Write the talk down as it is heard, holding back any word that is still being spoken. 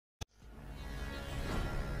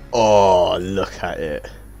Oh, look at it.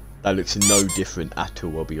 That looks no different at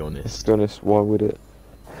all, I'll be honest. To be honest, why would it?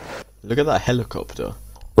 Look at that helicopter.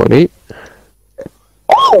 Ready?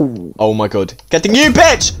 Oh! Oh my god. Getting you,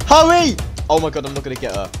 bitch! Hurry! Oh my god, I'm not gonna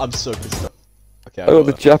get her. I'm so pissed off. Okay, I Oh, got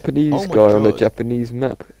the her. Japanese Oh my guy on the God. Japanese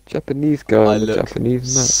map. Japanese guy I on the look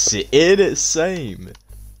Japanese map. sitting same.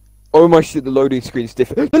 Oh my shit, the loading screen's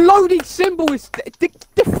different. The loading symbol is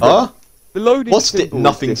different! Huh? The loading What's symbol is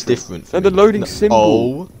nothing's different for No, the me. loading No- symbol.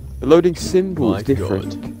 Oh The loading symbol my is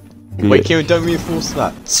different. god. Wait, Kieran, don't reinforce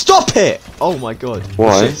that. Stop it! Oh my god. Why?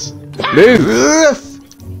 What's this? Move!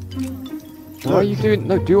 Why are you doing?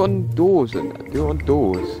 No, do it on doors and do it on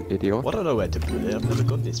doors, idiot. Well, I don't know where to put it. I've never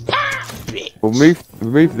gone this bitch. Well,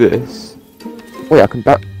 remove this. Wait, I can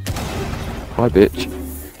back. Hi, bitch.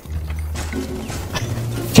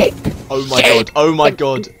 Shit! Oh my god. Oh my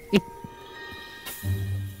god.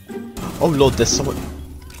 Oh lord, there's someone.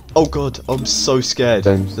 Oh god, I'm so scared.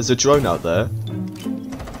 James. There's a drone out there.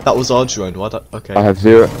 That was our drone. Why? Okay. I have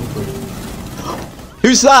 0.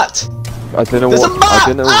 Who's that? I don't know There's what. a map! I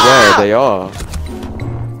don't know Ah! where they are.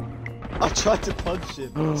 I tried to punch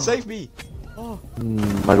him. Save me.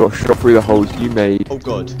 I got shot through the holes you made. Oh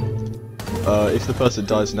god. If the person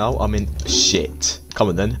dies now, I'm in shit. Come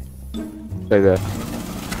on then. Stay there.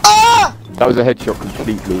 Ah! That was a headshot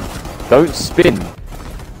completely. Don't spin.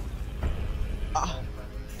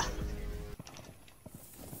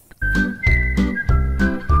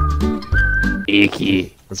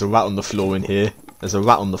 Icky. There's a rat on the floor in here. There's a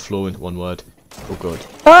rat on the floor in one word. Oh god.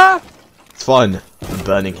 Ah! It's fine. I'm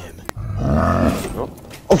burning him.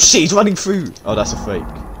 Oh shit, he's running through! Oh, that's a fake.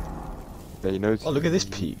 Yeah, you know. Oh, look at this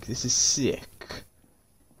peak. This is sick.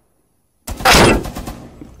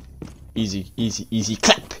 Easy, easy, easy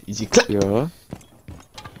clap. Easy clap. Yeah.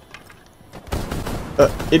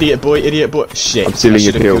 Idiot boy, idiot boy. Shit, I'm stealing I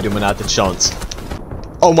should have your killed kill. him when I had the chance.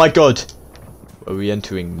 Oh my god. Where are we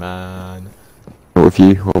entering, man? What with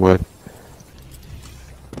you? What word?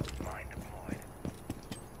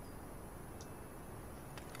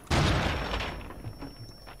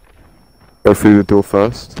 Go through the door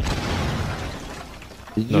first.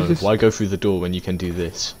 Did you No, just... why go through the door when you can do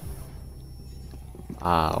this?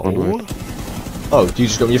 Ow. Onward. Oh, you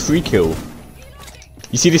just got me a free kill.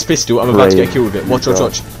 You see this pistol? I'm about to get a kill with it. Watch, watch, Yeah.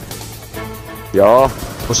 watch.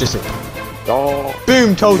 Yeah. Watch this thing. Yeah.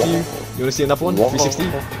 Boom, told you. You wanna see another one? 360?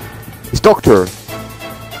 It's Doctor.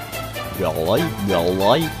 Really?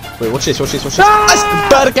 Really? Wait, watch this, watch this, watch this. Ah!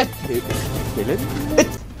 Bad again! Kill him.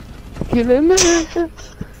 Kill him.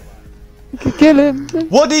 Kill him.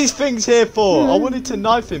 What are these things here for? I wanted to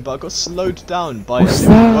knife him, but I got slowed down by What's a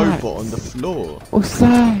that? robot on the floor. What's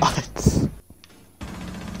that?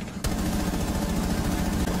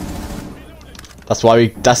 That's why we.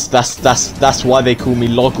 That's why they call me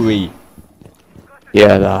Loggery.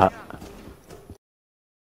 Yeah, that.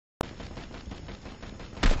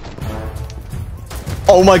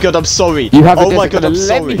 Oh my god, I'm sorry. You have oh my god, I'm let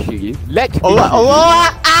sorry. me shoot you. Let me Oh, shoot oh,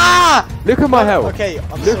 you. ah! Look at my health. Okay,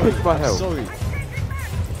 I'm Look sorry. at my I'm health. sorry.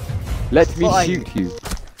 Let me Fine. shoot you.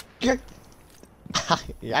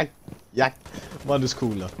 Yak, yak. Mine was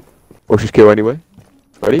cooler. Watch this kill anyway.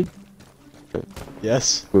 Ready?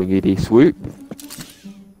 Yes. Wiggity swoop.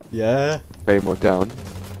 Yeah. Claymore down.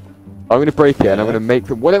 I'm gonna break it and I'm gonna make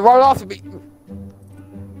them. Well, they're right after me.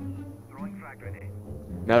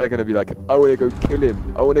 Now they're gonna be like, I wanna go kill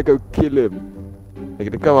him. I wanna go kill him. They're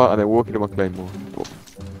gonna come out and they're walking to my claymore.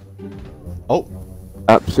 Oh.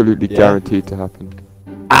 Absolutely Yeah. guaranteed to happen.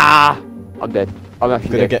 Ah! I'm dead. I'm actually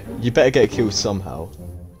Gonna dead. get. You better get a kill somehow.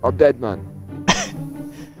 I'm dead, man.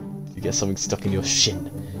 You get something stuck in your shin.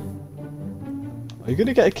 Are you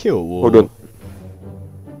gonna get a kill? Or... Hold on.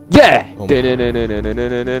 Yeah! Oh my-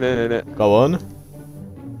 Da-na-na-na-na-na-na-na-na-na. Go on.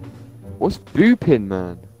 What's booping,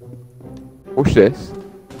 man? Watch this.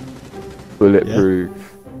 Bulletproof.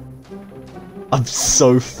 I'm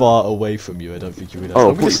so far away from you. I don't think you realize. Oh,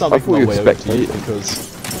 I'm gonna start I making thought my you way over to you expected-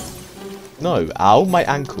 because. No, ow, my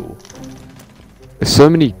ankle. There's so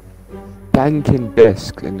many danking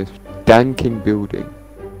desks in this danking building.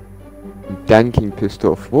 I'm danking pissed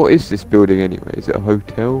off. What is this building anyway? Is it a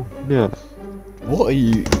hotel? No. What are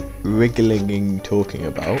you wriggling talking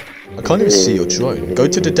about? I can't even see your drone. Go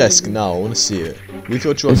to the desk now. I want to see it. With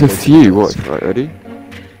your drone. There's a go to the few. desk. Watch, right, ready?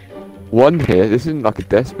 One here. This isn't like a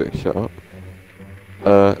desk, but shut up.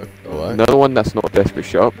 Alright. Another one that's not a desk, but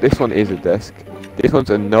shut up. This one is a desk. This one's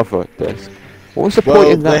another desk. What's the point Well,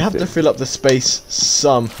 in that? they have to thing? fill up the space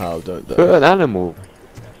somehow, don't they? Put an animal.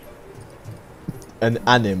 An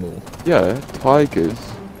animal. Yeah, tigers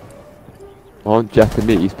aren't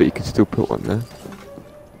Japanese, but you can still put one there.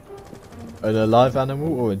 An alive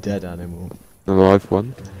animal or a dead animal? A live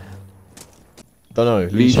one. Don't know.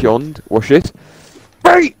 Legion. Watch this.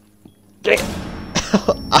 Hey!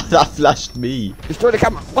 That flashed me. Destroy the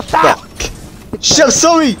camera. What's that? Fuck. Shit,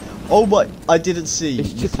 sorry! Oh my, I didn't see.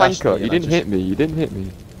 It's You just flashed tanker. me You and I didn't just- hit me. You didn't hit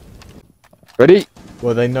me. Ready?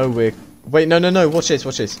 Well, they know we're... Wait, no, watch this,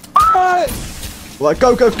 watch this. Ah! Like,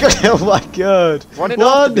 go! Oh my god! Running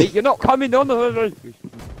after me. You're not coming on.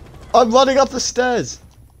 I'm running up the stairs!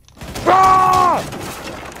 Ah!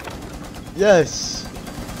 Yes!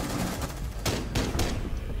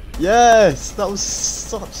 Yes! That was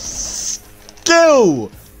such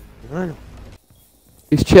skill!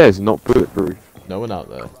 His chair's not bulletproof. No one out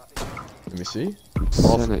there. Let me see. Oh,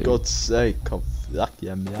 for Insanity. God's sake. Oh, fuck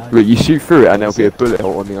yeah, man. Look, you shoot through it and there'll be a bullet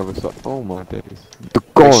hole on the other side. Oh my days. The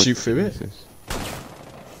Wait, god. shoot through it? Jesus.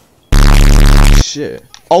 Shit.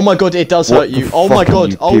 Oh my god, it does What hurt you. the Oh my fuck are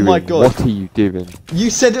god, you oh my doing? god. What are you doing? You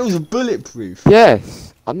said it was bulletproof.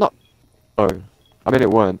 Yes. I'm not. Oh. I mean, it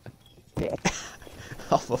weren't.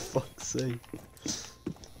 Oh, for fuck's sake.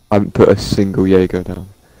 I haven't put a single Jaeger down.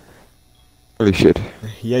 Holy shit.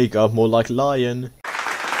 Jaeger, more like lion.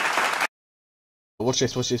 Watch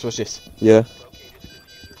this, watch this, watch this. Yeah.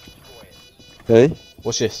 Hey?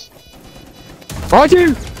 Watch this. Behind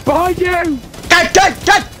you! Behind you!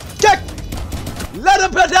 Get! Let a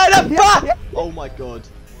potato back! Oh my god.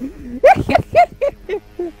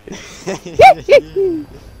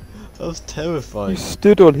 That was You terrifying.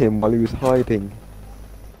 stood on him while he was hiding.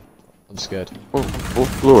 I'm scared. What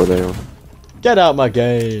floor are they on? Get out my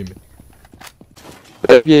game.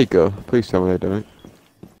 Jaeger. Please tell me they don't.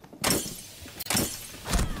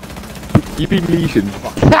 You've been lesioned.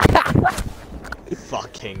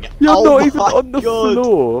 Fucking. You're oh not even my on the god.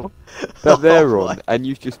 floor that they're Oh on, my- and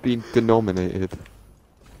you've just been denominated. that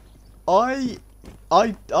Oh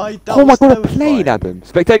my was god, a plane, terrifying. Adam!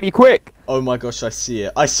 Spectate me quick! Oh my gosh, I see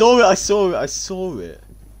it. I saw it.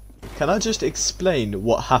 Can I just explain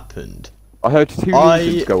what happened? I heard two I-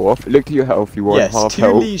 lesions go off. Looked at your health, you were on Yes, half 2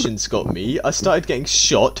 health. lesions got me. I started getting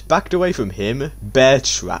shot, backed away from him, bear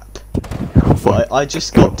trap. I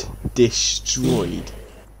just got destroyed.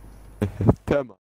 Termite.